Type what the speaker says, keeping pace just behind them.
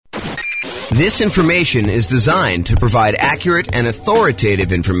This information is designed to provide accurate and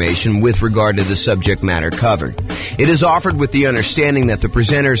authoritative information with regard to the subject matter covered. It is offered with the understanding that the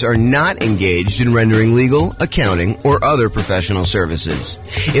presenters are not engaged in rendering legal, accounting, or other professional services.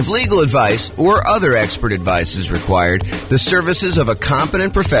 If legal advice or other expert advice is required, the services of a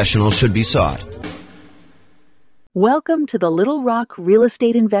competent professional should be sought. Welcome to the Little Rock Real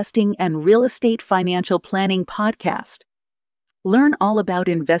Estate Investing and Real Estate Financial Planning Podcast. Learn all about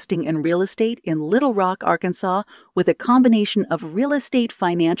investing in real estate in Little Rock, Arkansas, with a combination of real estate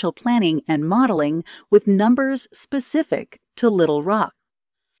financial planning and modeling with numbers specific to Little Rock.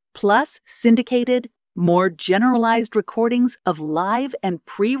 Plus, syndicated, more generalized recordings of live and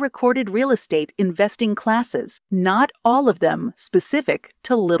pre-recorded real estate investing classes, not all of them specific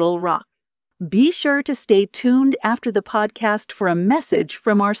to Little Rock. Be sure to stay tuned after the podcast for a message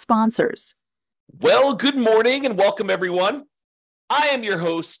from our sponsors. Well, good morning and welcome, everyone. I am your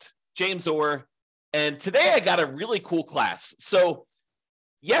host, James Orr, and today I got a really cool class. So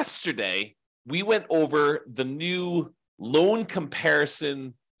yesterday, we went over the new loan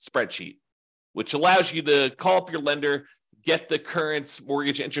comparison spreadsheet, which allows you to call up your lender, get the current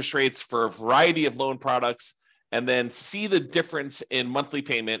mortgage interest rates for a variety of loan products, and then see the difference in monthly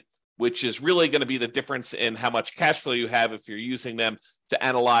payment, which is really going to be the difference in how much cash flow you have if you're using them to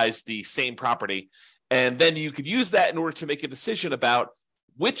analyze the same property. And then you could use that in order to make a decision about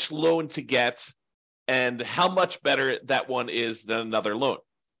which loan to get and how much better that one is than another loan.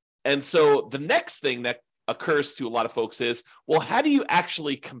 And so the next thing that occurs to a lot of folks is, well, how do you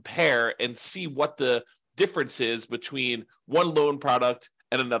actually compare and see what the difference is between one loan product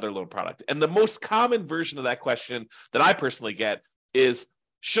and another loan product? And the most common version of that question that I personally get is,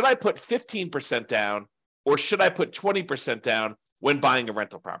 should I put 15% down or should I put 20% down when buying a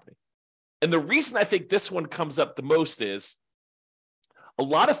rental property? And the reason I think this one comes up the most is a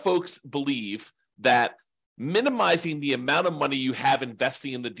lot of folks believe that minimizing the amount of money you have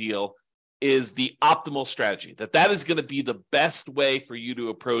investing in the deal is the optimal strategy, that is going to be the best way for you to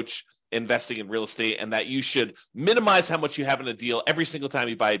approach investing in real estate, and that you should minimize how much you have in a deal every single time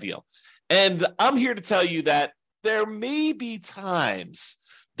you buy a deal. And I'm here to tell you that there may be times,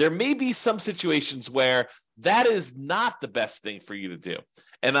 there may be some situations where that is not the best thing for you to do.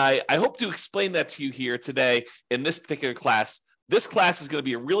 And I hope to explain that to you here today in this particular class. This class is going to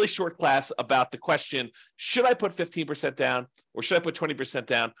be a really short class about the question, should I put 15% down or should I put 20%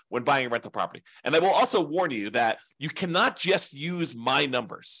 down when buying a rental property? And I will also warn you that you cannot just use my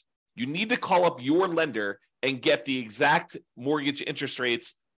numbers. You need to call up your lender and get the exact mortgage interest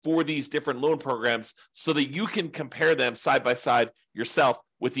rates for these different loan programs so that you can compare them side by side yourself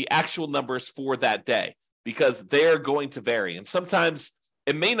with the actual numbers for that day, because they're going to vary. And sometimes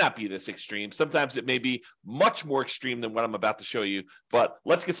it may not be this extreme. Sometimes it may be much more extreme than what I'm about to show you, but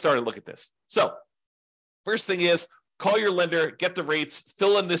let's get started and look at this. So first thing is, call your lender, get the rates,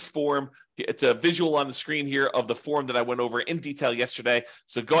 fill in this form. It's a visual on the screen here of the form that I went over in detail yesterday.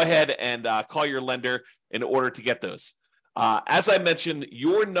 So go ahead and call your lender in order to get those. As I mentioned,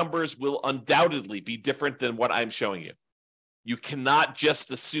 your numbers will undoubtedly be different than what I'm showing you. You cannot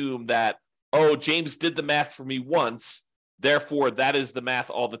just assume that, oh, James did the math for me once, therefore that is the math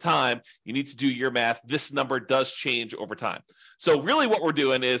all the time. You need to do your math. This number does change over time. So really what we're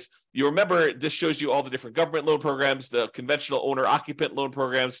doing is, you remember this shows you all the different government loan programs, the conventional owner-occupant loan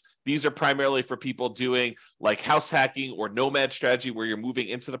programs. These are primarily for people doing like house hacking or nomad strategy where you're moving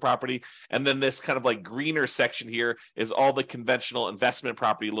into the property. And then this kind of like greener section here is all the conventional investment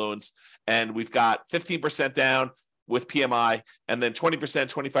property loans. And we've got 15% down with PMI, and then 20%,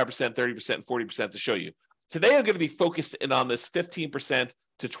 25%, 30%, and 40% to show you. Today, I'm going to be focused in on this 15%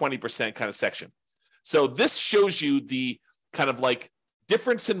 to 20% kind of section. So this shows you the kind of like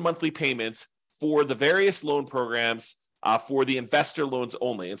difference in monthly payments for the various loan programs for the investor loans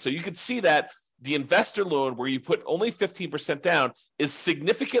only. And so you can see that the investor loan where you put only 15% down is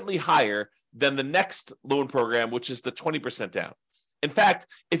significantly higher than the next loan program, which is the 20% down. In fact,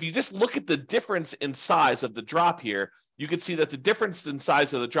 if you just look at the difference in size of the drop here, you can see that the difference in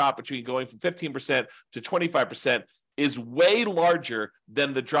size of the drop between going from 15% to 25% is way larger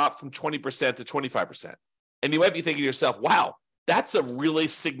than the drop from 20% to 25%. And you might be thinking to yourself, wow, that's a really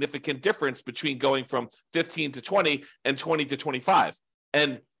significant difference between going from 15 to 20 and 20 to 25.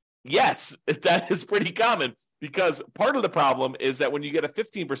 And yes, that is pretty common, because part of the problem is that when you get a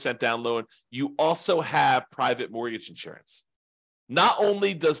 15% down loan, you also have private mortgage insurance. Not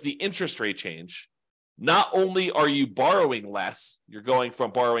only does the interest rate change, not only are you borrowing less, you're going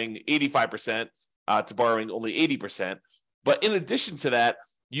from borrowing 85% to borrowing only 80%, but in addition to that,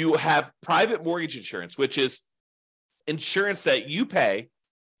 you have private mortgage insurance, which is insurance that you pay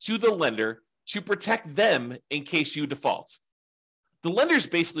to the lender to protect them in case you default. The lender's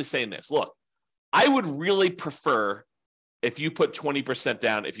basically saying this, look, I would really prefer if you put 20%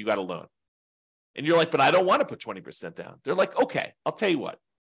 down if you got a loan. And you're like, but I don't want to put 20% down. They're like, okay, I'll tell you what.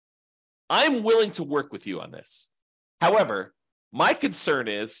 I'm willing to work with you on this. However, my concern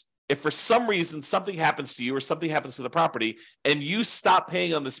is if for some reason something happens to you or something happens to the property and you stop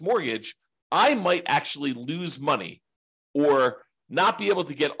paying on this mortgage, I might actually lose money or not be able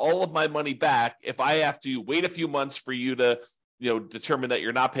to get all of my money back if I have to wait a few months for you to determine that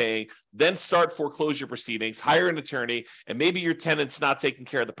you're not paying, then start foreclosure proceedings, hire an attorney, and maybe your tenant's not taking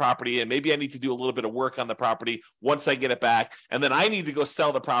care of the property, and maybe I need to do a little bit of work on the property once I get it back, and then I need to go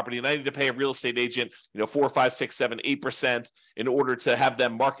sell the property, and I need to pay a real estate agent, 4, 5, 6, 7, 8% in order to have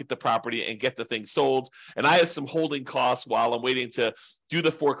them market the property and get the thing sold. And I have some holding costs while I'm waiting to do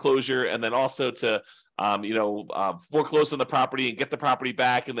the foreclosure, and then also to foreclose on the property and get the property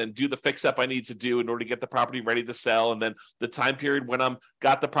back and then do the fix up I need to do in order to get the property ready to sell. And then the time period when I'm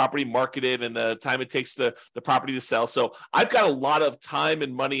got the property marketed and the time it takes the property to sell. So I've got a lot of time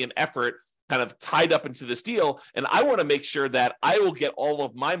and money and effort kind of tied up into this deal. And I want to make sure that I will get all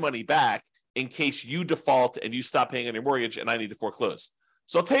of my money back in case you default and you stop paying on your mortgage and I need to foreclose.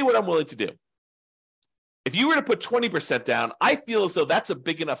 So I'll tell you what I'm willing to do. If you were to put 20% down, I feel as though that's a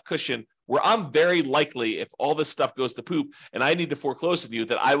big enough cushion where I'm very likely, if all this stuff goes to poop and I need to foreclose on you,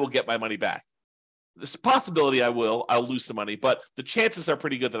 that I will get my money back. There's a possibility I'll lose some money, but the chances are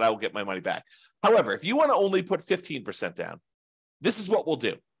pretty good that I will get my money back. However, if you want to only put 15% down, this is what we'll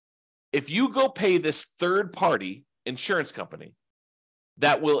do. If you go pay this third-party insurance company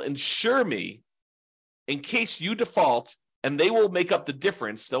that will insure me in case you default, and they will make up the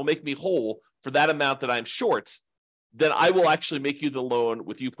difference, they'll make me whole for that amount that I'm short, then I will actually make you the loan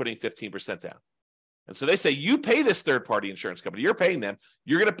with you putting 15% down. And so they say, you pay this third-party insurance company, you're paying them,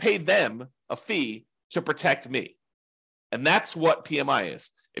 you're going to pay them a fee to protect me. And that's what PMI is.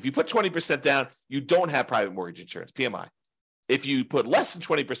 If you put 20% down, you don't have private mortgage insurance, PMI. If you put less than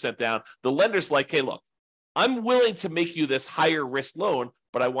 20% down, the lender's like, hey, look, I'm willing to make you this higher risk loan,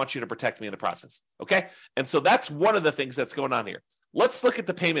 but I want you to protect me in the process, okay? And so that's one of the things that's going on here. Let's look at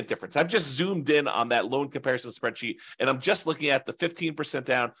the payment difference. I've just zoomed in on that loan comparison spreadsheet, and I'm just looking at the 15%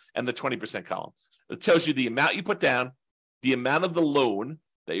 down and the 20% column. It tells you the amount you put down, the amount of the loan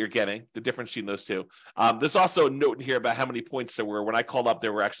that you're getting, the difference between those two. There's also a note in here about how many points there were. When I called up,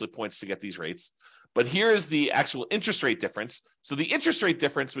 there were actually points to get these rates. But here is the actual interest rate difference. So the interest rate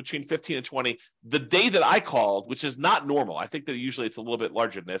difference between 15 and 20, the day that I called, which is not normal, I think that usually it's a little bit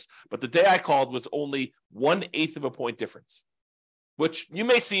larger than this, but the day I called was only 1/8 of a point difference, which you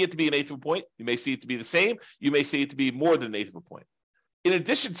may see it to be 1/8 of a point. You may see it to be the same. You may see it to be more than 1/8 of a point. In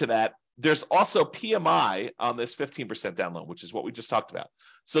addition to that, there's also PMI on this 15% down loan, which is what we just talked about.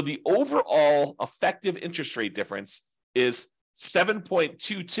 So the overall effective interest rate difference is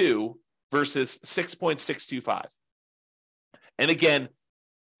 7.22 versus 6.625. And again,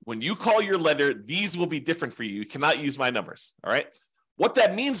 when you call your lender, these will be different for you. You cannot use my numbers, all right? What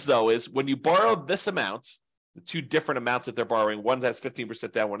that means, though, is when you borrow this amount, the two different amounts that they're borrowing, one has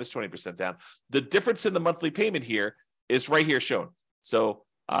 15% down, one is 20% down, the difference in the monthly payment here is right here shown. So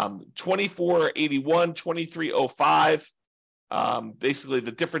 $24.81, $23.05. Basically,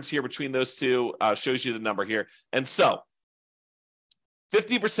 the difference here between those two shows you the number here. And so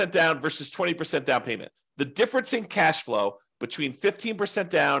 50% down versus 20% down payment. The difference in cash flow between 15%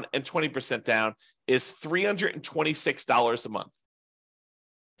 down and 20% down is $326 a month.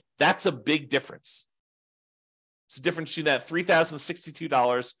 That's a big difference. It's the difference between that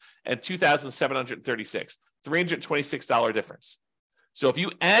 $3,062 and $2,736, $326 difference. So if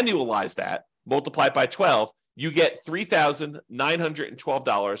you annualize that, multiply it by 12, you get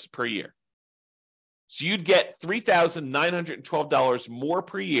 $3,912 per year. So you'd get $3,912 more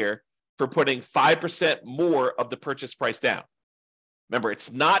per year for putting 5% more of the purchase price down. Remember,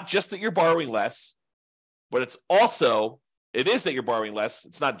 it's not just that you're borrowing less, but it is that you're borrowing less.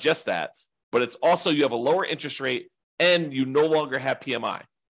 It's not just that, but it's also you have a lower interest rate and you no longer have PMI.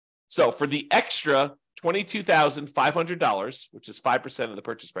 So for the extra $22,500, which is 5% of the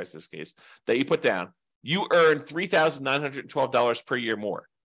purchase price in this case, that you put down, you earn $3,912 per year more,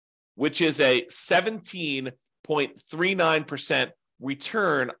 which is a 17.39%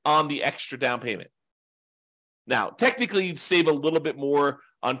 return on the extra down payment. Now, technically, you'd save a little bit more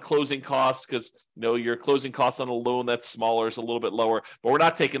on closing costs because your closing costs on a loan that's smaller is a little bit lower, but we're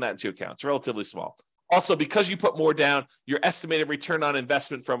not taking that into account. It's relatively small. Also, because you put more down, your estimated return on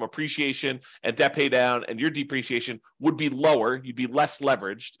investment from appreciation and debt pay down and your depreciation would be lower. You'd be less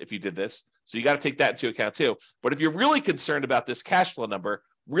leveraged if you did this. So you got to take that into account too. But if you're really concerned about this cash flow number,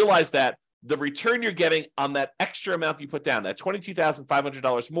 realize that the return you're getting on that extra amount you put down, that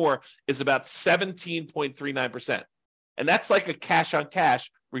 $22,500 more, is about 17.39%. And that's like a cash on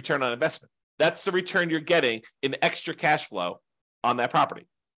cash return on investment. That's the return you're getting in extra cash flow on that property.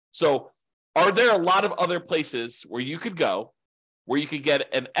 So are there a lot of other places where you could go where you could get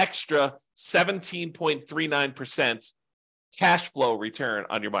an extra 17.39% cash flow return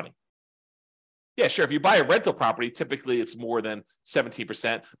on your money? Yeah, sure. If you buy a rental property, typically it's more than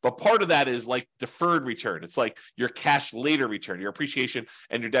 17%, but part of that is like deferred return. It's like your cash later return, your appreciation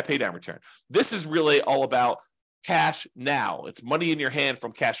and your debt pay down return. This is really all about cash now. It's money in your hand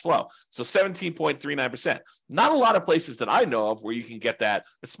from cash flow. So 17.39%. Not a lot of places that I know of where you can get that,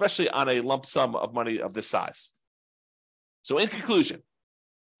 especially on a lump sum of money of this size. So in conclusion,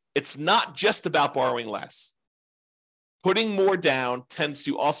 it's not just about borrowing less. Putting more down tends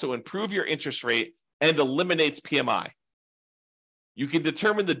to also improve your interest rate and eliminates PMI. You can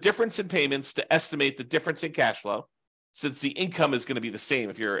determine the difference in payments to estimate the difference in cash flow, since the income is going to be the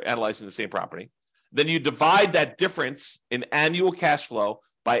same if you're analyzing the same property. Then you divide that difference in annual cash flow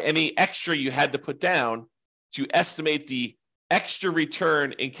by any extra you had to put down to estimate the extra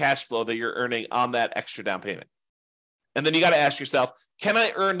return in cash flow that you're earning on that extra down payment. And then you got to ask yourself, can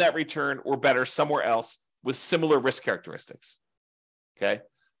I earn that return or better somewhere else with similar risk characteristics? Okay.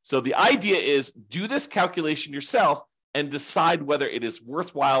 So the idea is do this calculation yourself and decide whether it is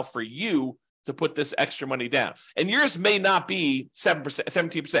worthwhile for you to put this extra money down. And yours may not be 7%,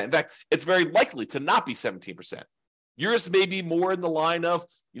 17%. In fact, it's very likely to not be 17%. Yours may be more in the line of,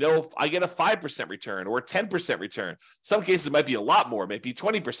 if I get a 5% return or a 10% return. Some cases it might be a lot more, maybe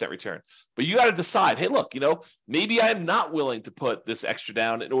 20% return. But you got to decide, hey, look, maybe I'm not willing to put this extra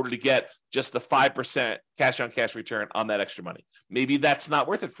down in order to get just the 5% cash on cash return on that extra money. Maybe that's not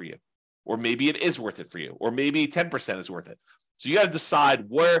worth it for you. Or maybe it is worth it for you. Or maybe 10% is worth it. So you got to decide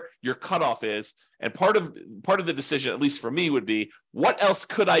where your cutoff is. And part of the decision, at least for me, would be what else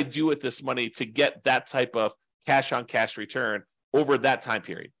could I do with this money to get that type of cash on cash return over that time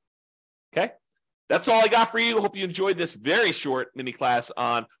period. Okay. That's all I got for you. Hope you enjoyed this very short mini class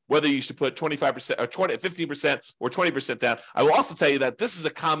on whether you should put 25% or 15% or 20% down. I will also tell you that this is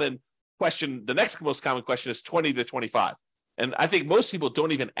a common question. The next most common question is 20 to 25. And I think most people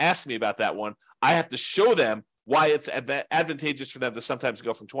don't even ask me about that one. I have to show them why it's advantageous for them to sometimes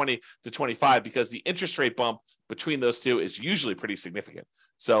go from 20 to 25 because the interest rate bump between those two is usually pretty significant.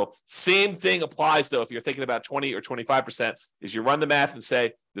 So same thing applies, though, if you're thinking about 20 or 25%, is you run the math and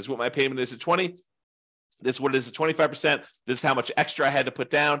say, this is what my payment is at 20, this is what it is at 25%, this is how much extra I had to put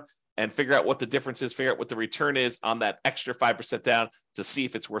down, and figure out what the difference is, figure out what the return is on that extra 5% down to see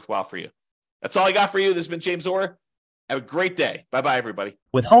if it's worthwhile for you. That's all I got for you. This has been James Orr. Have a great day. Bye-bye, everybody.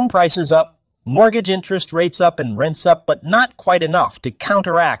 With home prices up, mortgage interest rates up, and rents up, but not quite enough to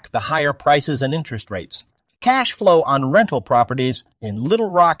counteract the higher prices and interest rates, cash flow on rental properties in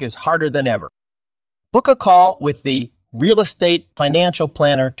Little Rock is harder than ever. Book a call with the Real Estate Financial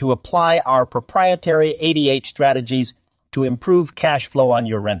Planner to apply our proprietary 88 strategies to improve cash flow on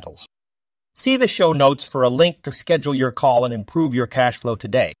your rentals. See the show notes for a link to schedule your call and improve your cash flow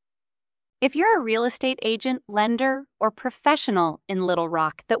today. If you're a real estate agent, lender, or professional in Little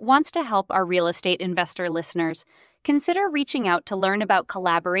Rock that wants to help our real estate investor listeners, consider reaching out to learn about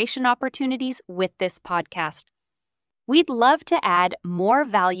collaboration opportunities with this podcast. We'd love to add more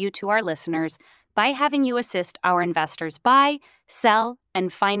value to our listeners by having you assist our investors buy, sell,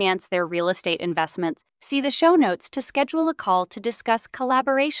 and finance their real estate investments. See the show notes to schedule a call to discuss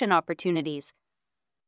collaboration opportunities.